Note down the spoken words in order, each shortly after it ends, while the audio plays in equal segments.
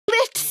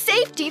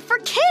safety for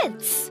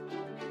kids.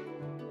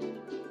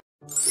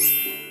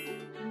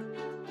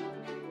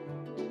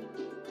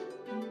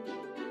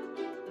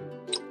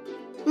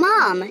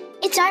 Mom,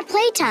 it's our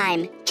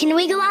playtime. Can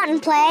we go out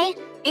and play?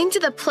 Into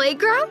the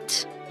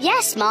playground?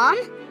 Yes, Mom.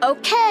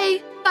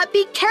 Okay, but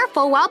be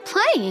careful while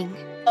playing.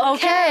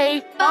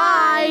 Okay,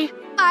 bye.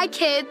 Bye,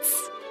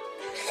 kids.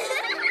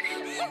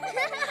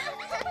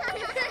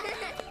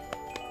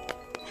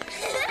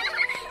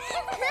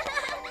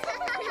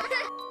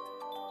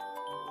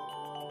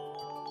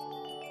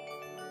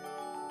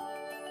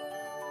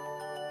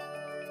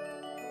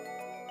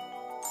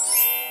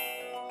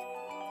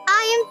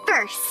 I am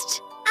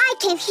first. I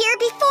came here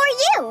before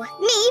you.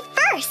 Me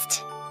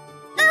first.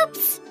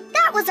 Oops,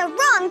 that was a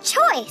wrong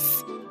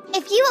choice.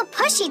 If you will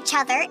push each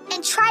other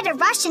and try to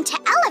rush into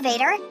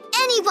elevator,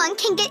 anyone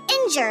can get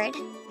injured.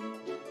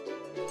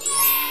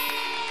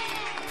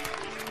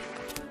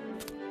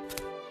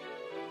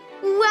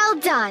 Well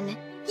done.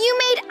 You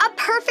made a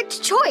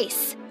perfect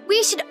choice.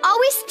 We should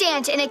always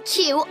stand in a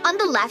queue on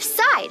the left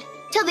side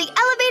till the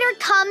elevator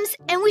comes,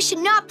 and we should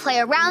not play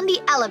around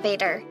the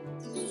elevator.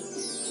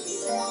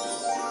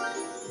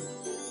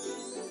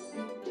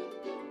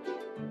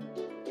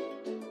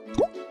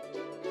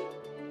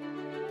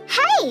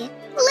 Hey,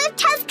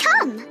 lift has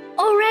come.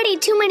 Already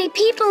too many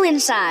people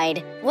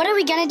inside. What are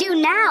we gonna do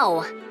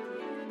now?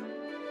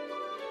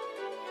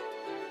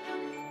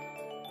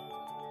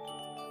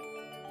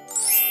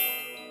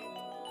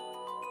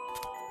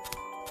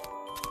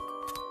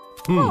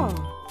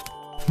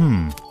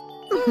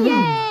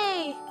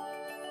 Yay!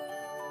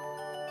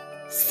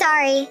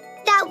 Sorry,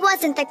 that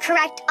wasn't the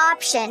correct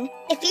option.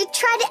 If you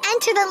try to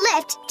enter the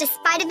lift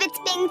despite of its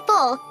being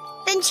full,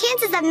 then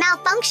chances of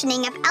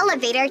malfunctioning of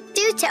elevator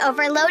due to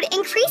overload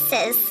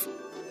increases.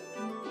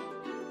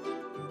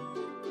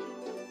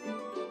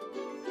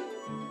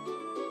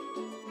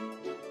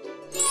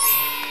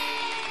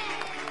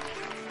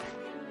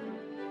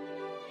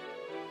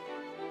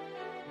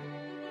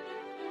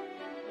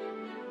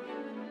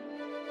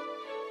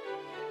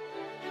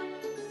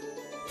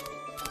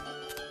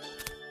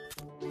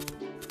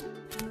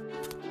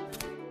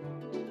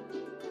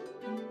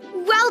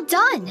 Well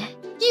done!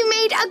 You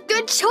made a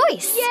good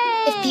choice.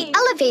 Yay! If the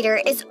elevator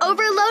is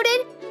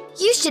overloaded,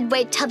 you should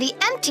wait till the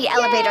empty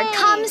elevator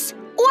comes,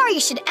 or you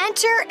should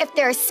enter if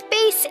there is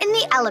space in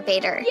the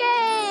elevator.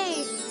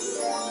 Yay!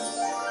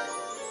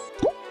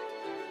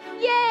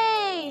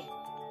 Yay!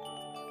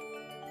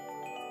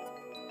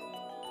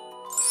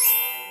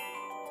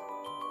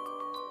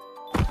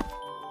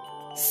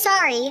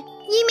 Sorry,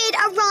 you made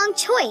a wrong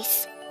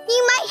choice.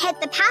 You might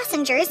hit the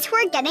passengers who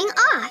are getting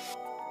off.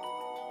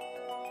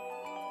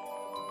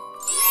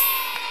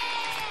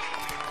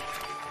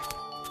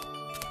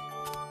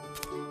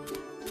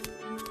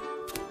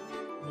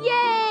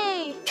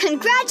 Yay!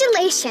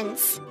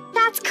 Congratulations!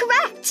 That's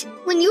correct.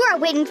 When you are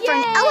waiting for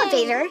an Yay!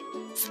 elevator,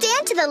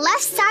 stand to the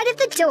left side of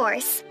the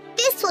doors.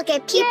 This will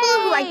give people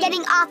who are Yay!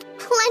 getting off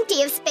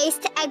plenty of space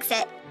to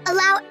exit.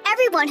 Allow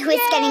everyone who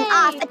is getting Yay!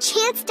 off a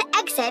chance to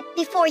exit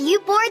before you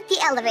board the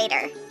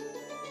elevator.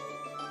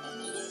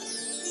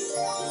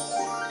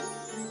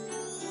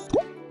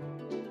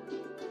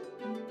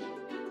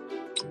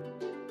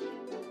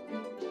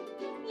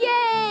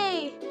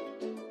 Yay!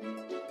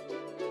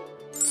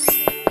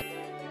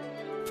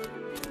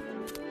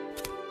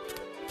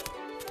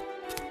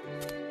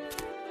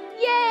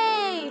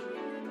 Yay!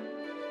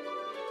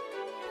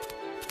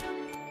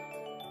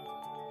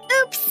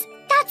 Oops,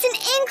 that's an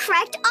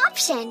incorrect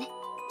option.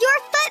 Your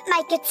foot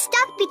might get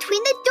stuck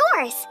between the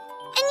doors,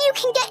 and you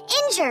can get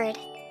injured.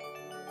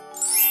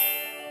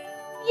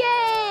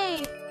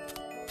 Yay!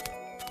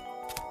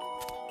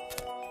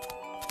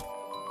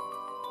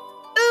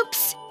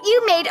 Oops,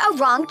 you made a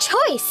wrong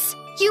choice.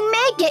 You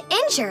may get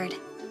injured.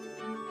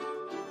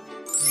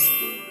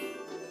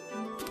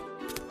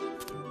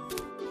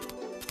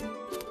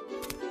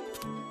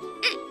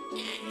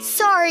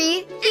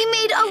 Sorry, you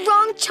made a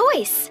wrong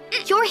choice.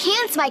 Your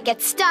hands might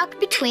get stuck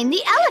between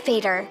the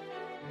elevator.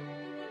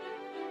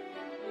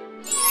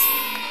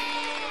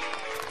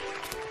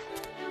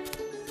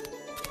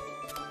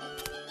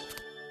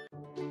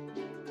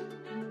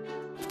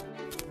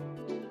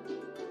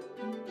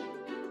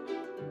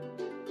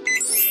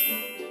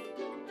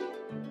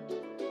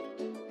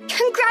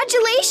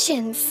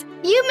 Congratulations!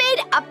 You made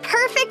a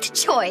perfect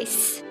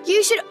choice.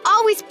 You should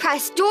always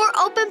press door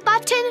open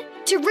button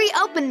to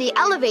reopen the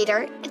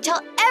elevator until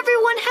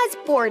everyone has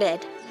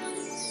boarded.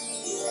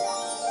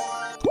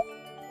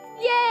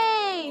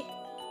 Yay!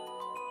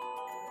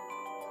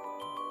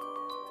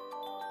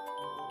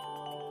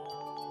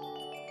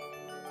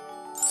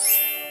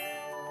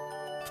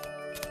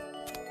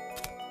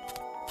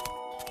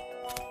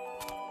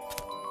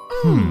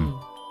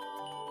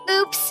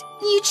 Oops,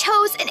 you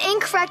chose an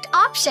incorrect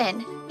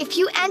option. If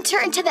you enter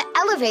into the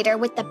elevator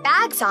with the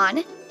bags on,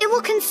 it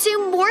will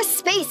consume more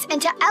space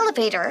into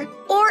elevator,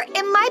 or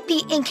it might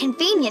be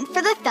inconvenient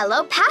for the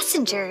fellow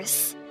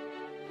passengers.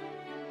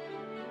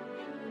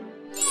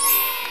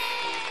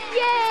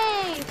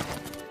 Yay!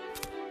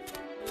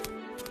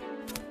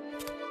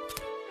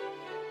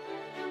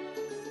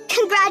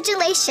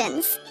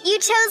 Congratulations! You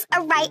chose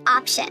a right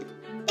option.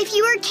 If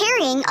you are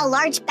carrying a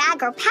large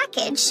bag or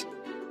package,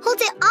 hold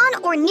it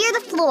on or near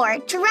the floor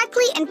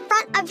directly in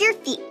front of your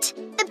feet.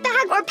 The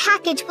bag or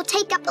package will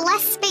take up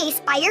less space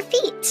by your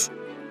feet.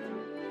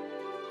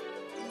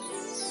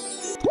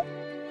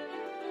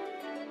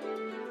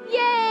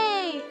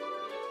 Yay!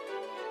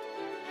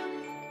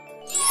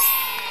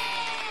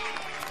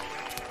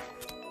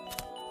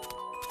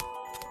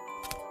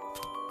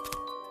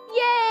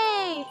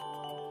 Yay!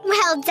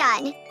 Well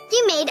done!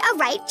 You made a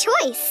right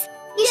choice.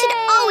 You should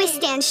Yay! always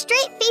stand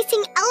straight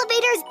facing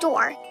elevator's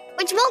door,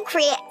 which won't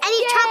create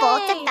any trouble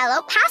to Yay!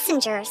 fellow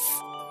passengers.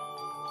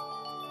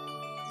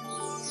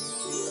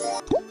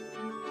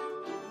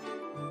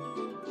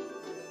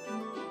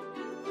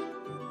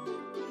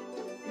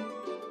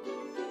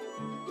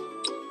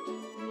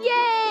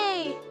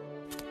 Yay!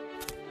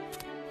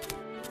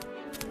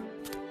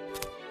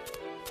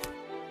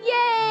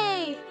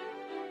 Yay!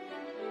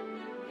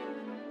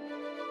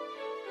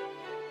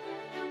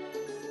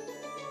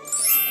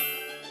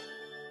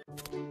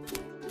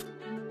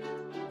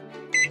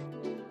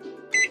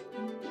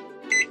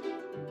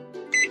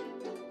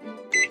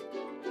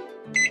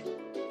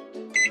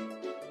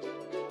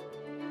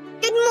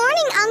 Good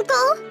morning,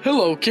 Uncle.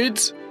 Hello,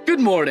 kids. Good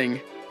morning.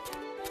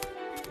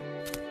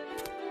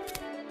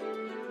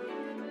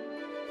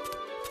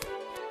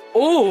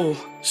 Oh,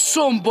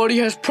 somebody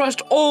has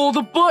pressed all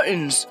the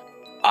buttons.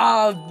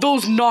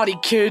 Those naughty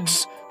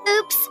kids.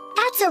 Oops,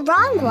 that's a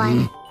wrong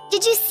one.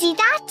 Did you see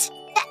that?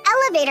 The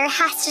elevator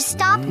has to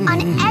stop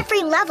on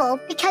every level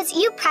because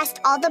you pressed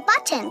all the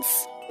buttons.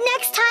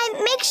 Next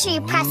time, make sure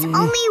you press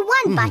only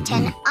one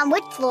button on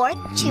which floor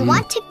you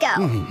want to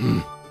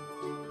go.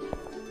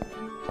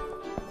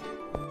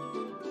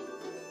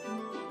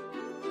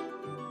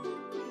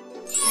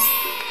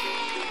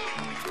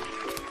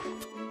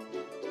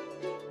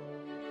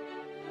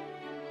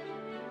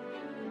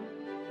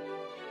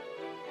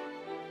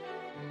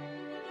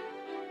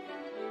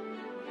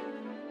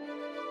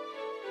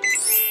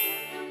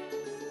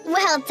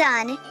 Well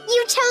done.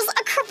 You chose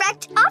a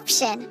correct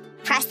option.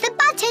 Press the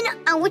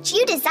button on which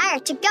you desire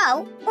to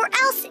go, or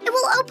else it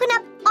will open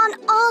up on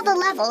all the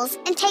levels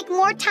and take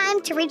more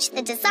time to reach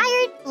the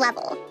desired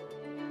level.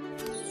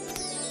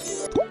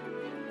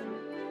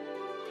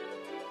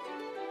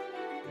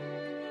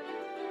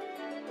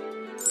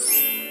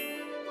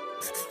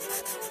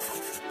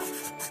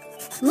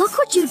 Look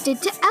what you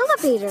did to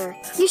elevator.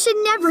 You should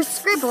never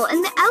scribble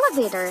in the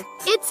elevator.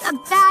 It's a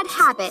bad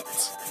habit.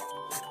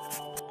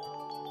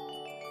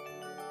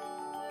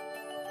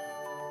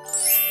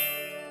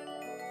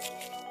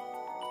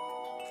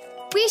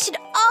 We should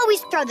always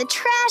throw the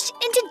trash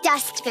into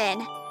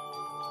dustbin.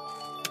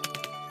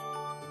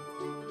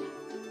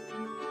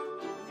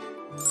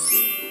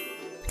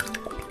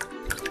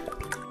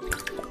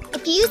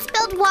 If you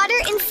spilled water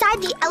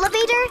inside the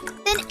elevator,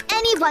 then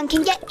anyone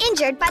can get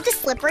injured by the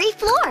slippery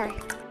floor.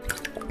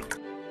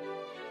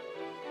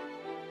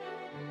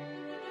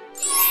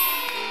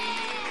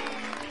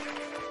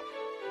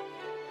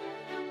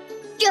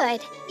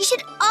 Good. You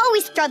should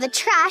always throw the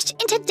trash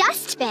into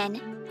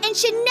dustbin and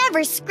should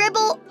never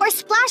scribble or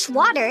splash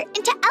water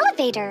into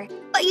elevator.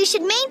 But you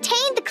should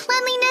maintain the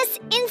cleanliness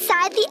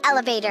inside the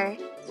elevator.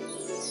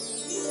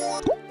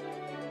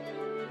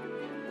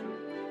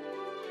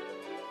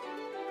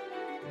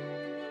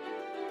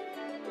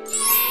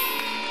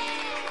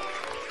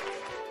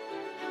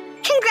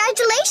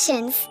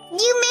 Congratulations!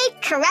 You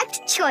made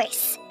correct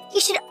choice.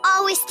 You should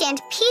always stand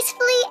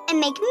peacefully and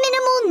make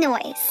minimal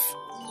noise.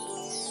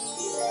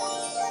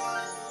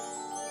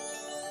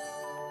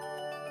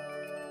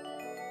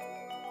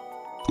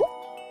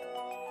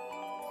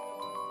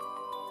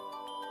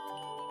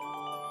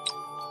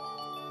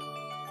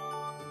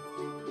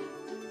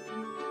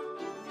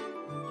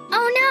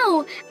 Oh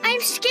no,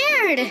 I'm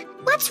scared.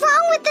 What's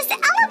wrong with this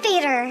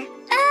elevator?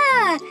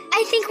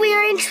 I think we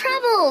are in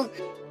trouble.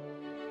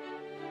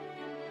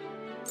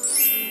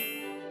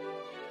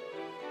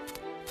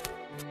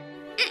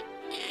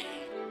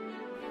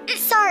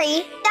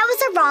 Sorry, that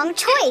was a wrong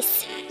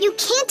choice. You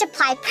can't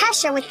apply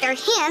pressure with your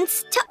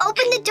hands to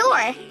open the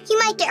door. You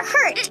might get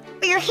hurt,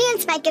 or your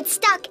hands might get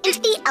stuck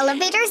into the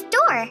elevator's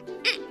door.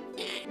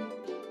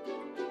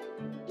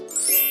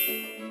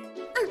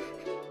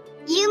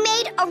 You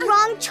made a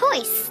wrong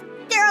choice.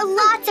 There are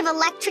lots of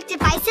electric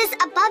devices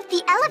above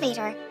the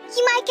elevator.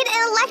 You might get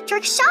an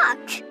electric shock.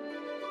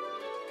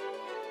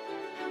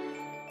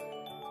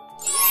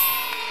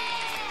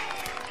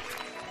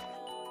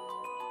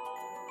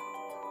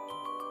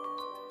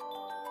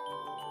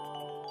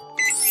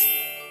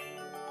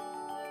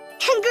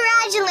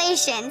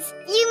 Congratulations!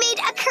 You made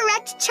a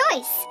correct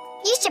choice.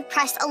 You should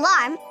press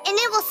alarm and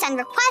it will send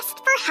request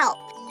for help.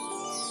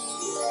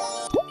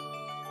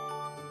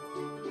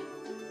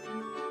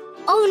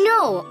 Oh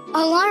no,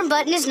 alarm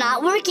button is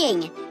not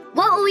working.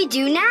 What will we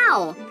do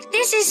now?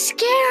 This is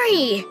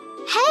scary.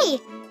 Hey,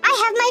 I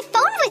have my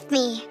phone with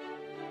me.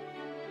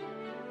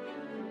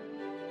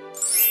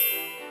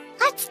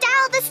 Let's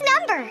dial this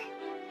number.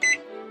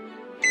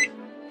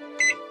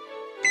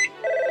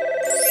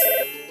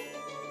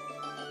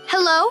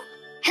 Hello?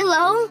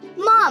 Hello?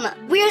 Mom,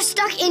 we're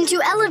stuck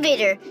into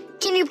elevator.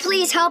 Can you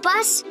please help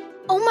us?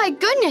 Oh my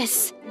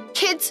goodness!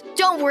 Kids,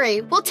 don't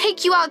worry. We'll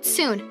take you out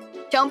soon.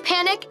 Don't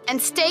panic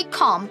and stay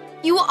calm.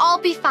 You will all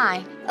be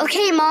fine.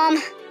 Okay,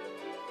 Mom.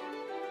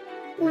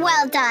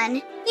 Well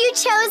done. You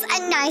chose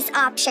a nice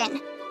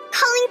option.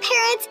 Calling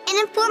parents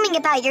and informing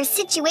about your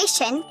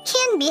situation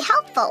can be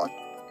helpful.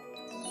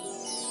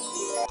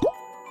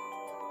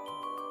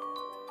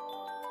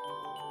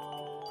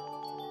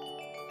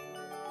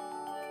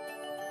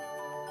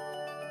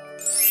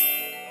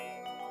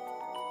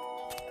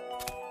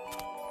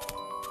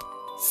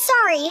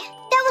 Sorry,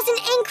 that was an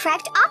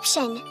incorrect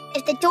option.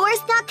 If the door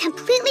is not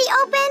completely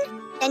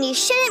open, then you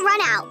shouldn't run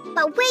out,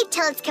 but wait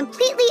till it's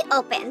completely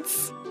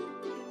opens.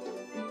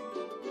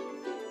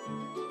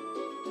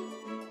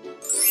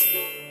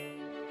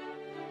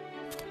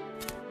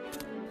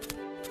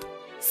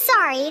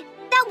 Sorry,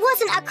 that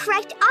wasn't a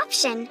correct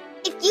option.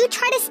 If you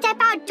try to step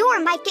out, door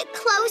might get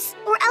close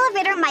or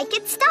elevator might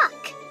get stuck.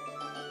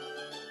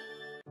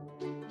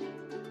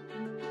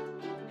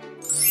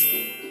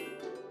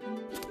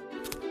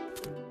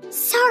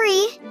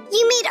 Sorry,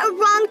 you made a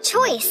wrong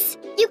choice.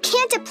 You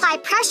can't apply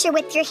pressure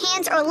with your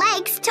hands or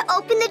legs to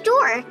open the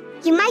door.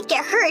 You might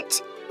get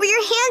hurt, or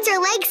your hands or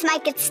legs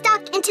might get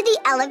stuck into the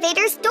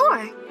elevator's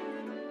door.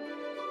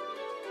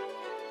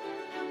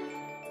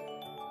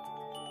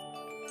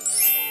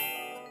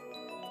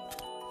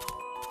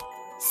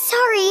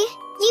 Sorry,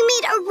 you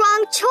made a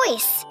wrong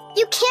choice.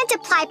 You can't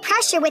apply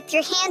pressure with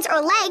your hands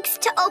or legs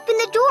to open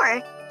the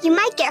door. You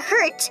might get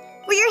hurt,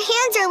 or your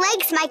hands or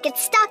legs might get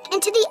stuck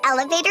into the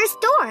elevator's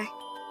door.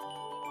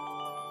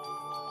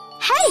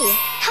 Hey,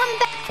 come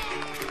back.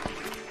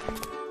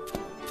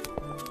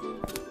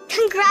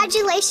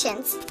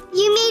 Congratulations.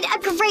 You made a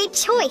great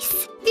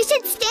choice. You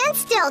should stand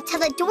still till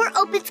the door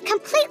opens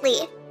completely,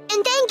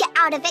 and then get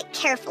out of it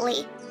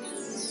carefully.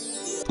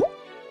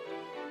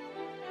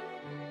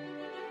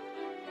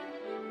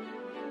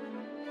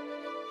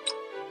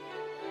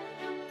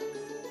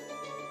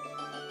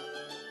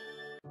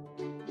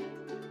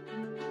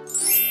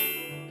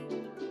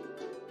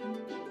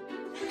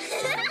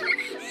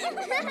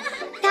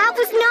 That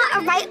was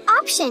not a right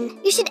option.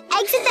 You should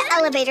exit the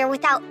elevator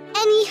without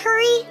any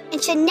hurry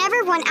and should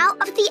never run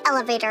out of the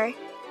elevator.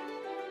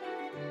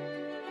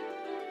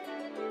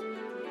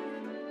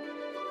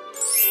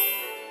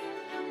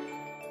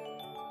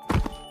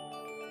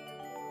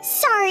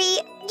 Sorry,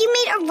 you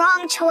made a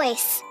wrong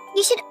choice.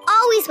 You should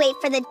always wait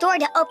for the door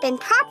to open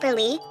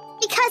properly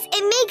because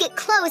it may get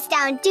closed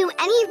down due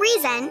to any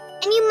reason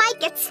and you might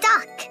get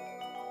stuck.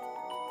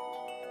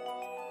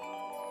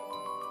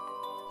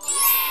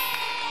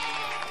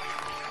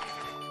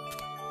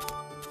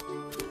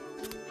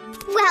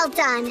 Well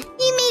done.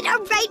 You made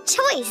a right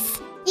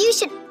choice. You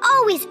should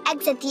always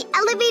exit the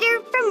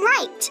elevator from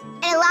right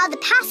and allow the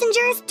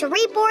passengers to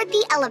reboard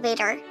the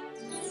elevator.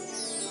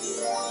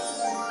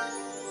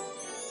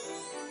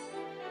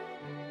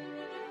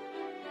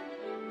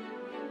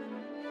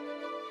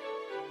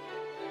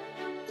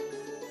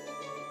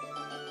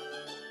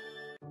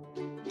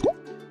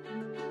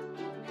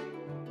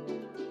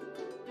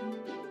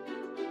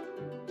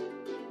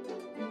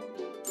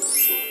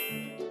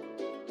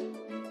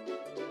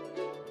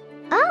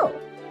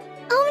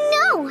 Oh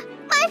no!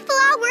 My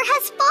flower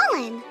has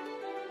fallen!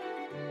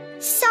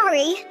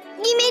 Sorry,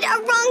 you made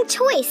a wrong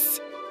choice.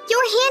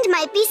 Your hand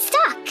might be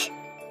stuck.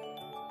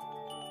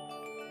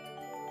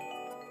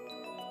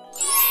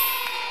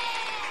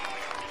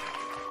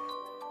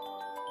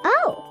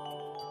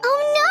 Oh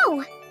no!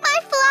 My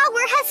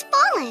flower has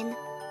fallen!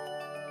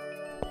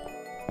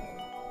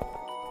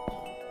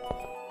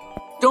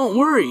 Don't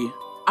worry.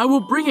 I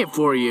will bring it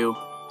for you.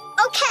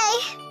 Okay.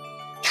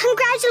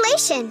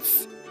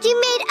 Congratulations! You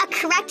made a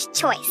correct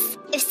choice.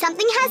 If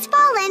something has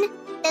fallen,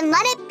 then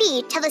let it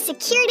be till the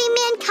security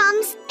man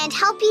comes and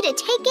help you to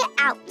take it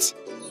out.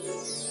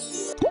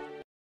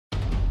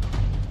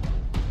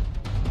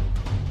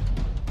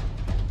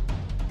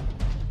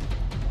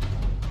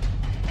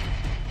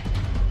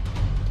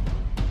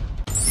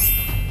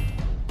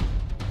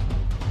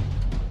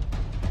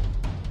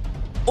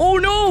 Oh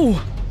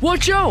no!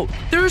 Watch out!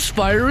 There's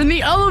fire in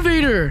the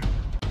elevator!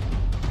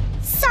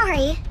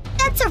 Sorry,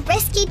 that's a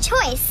risky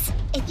choice.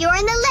 If you're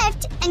in the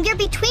lift and you're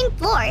between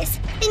floors,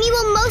 then you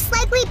will most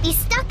likely be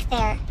stuck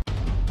there.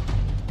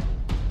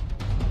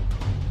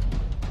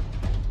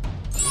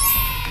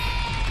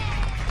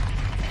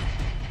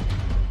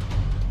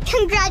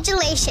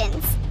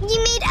 Congratulations!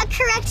 You made a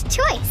correct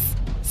choice.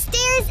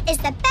 Stairs is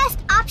the best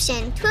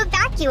option to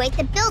evacuate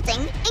the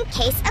building in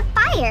case of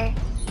fire.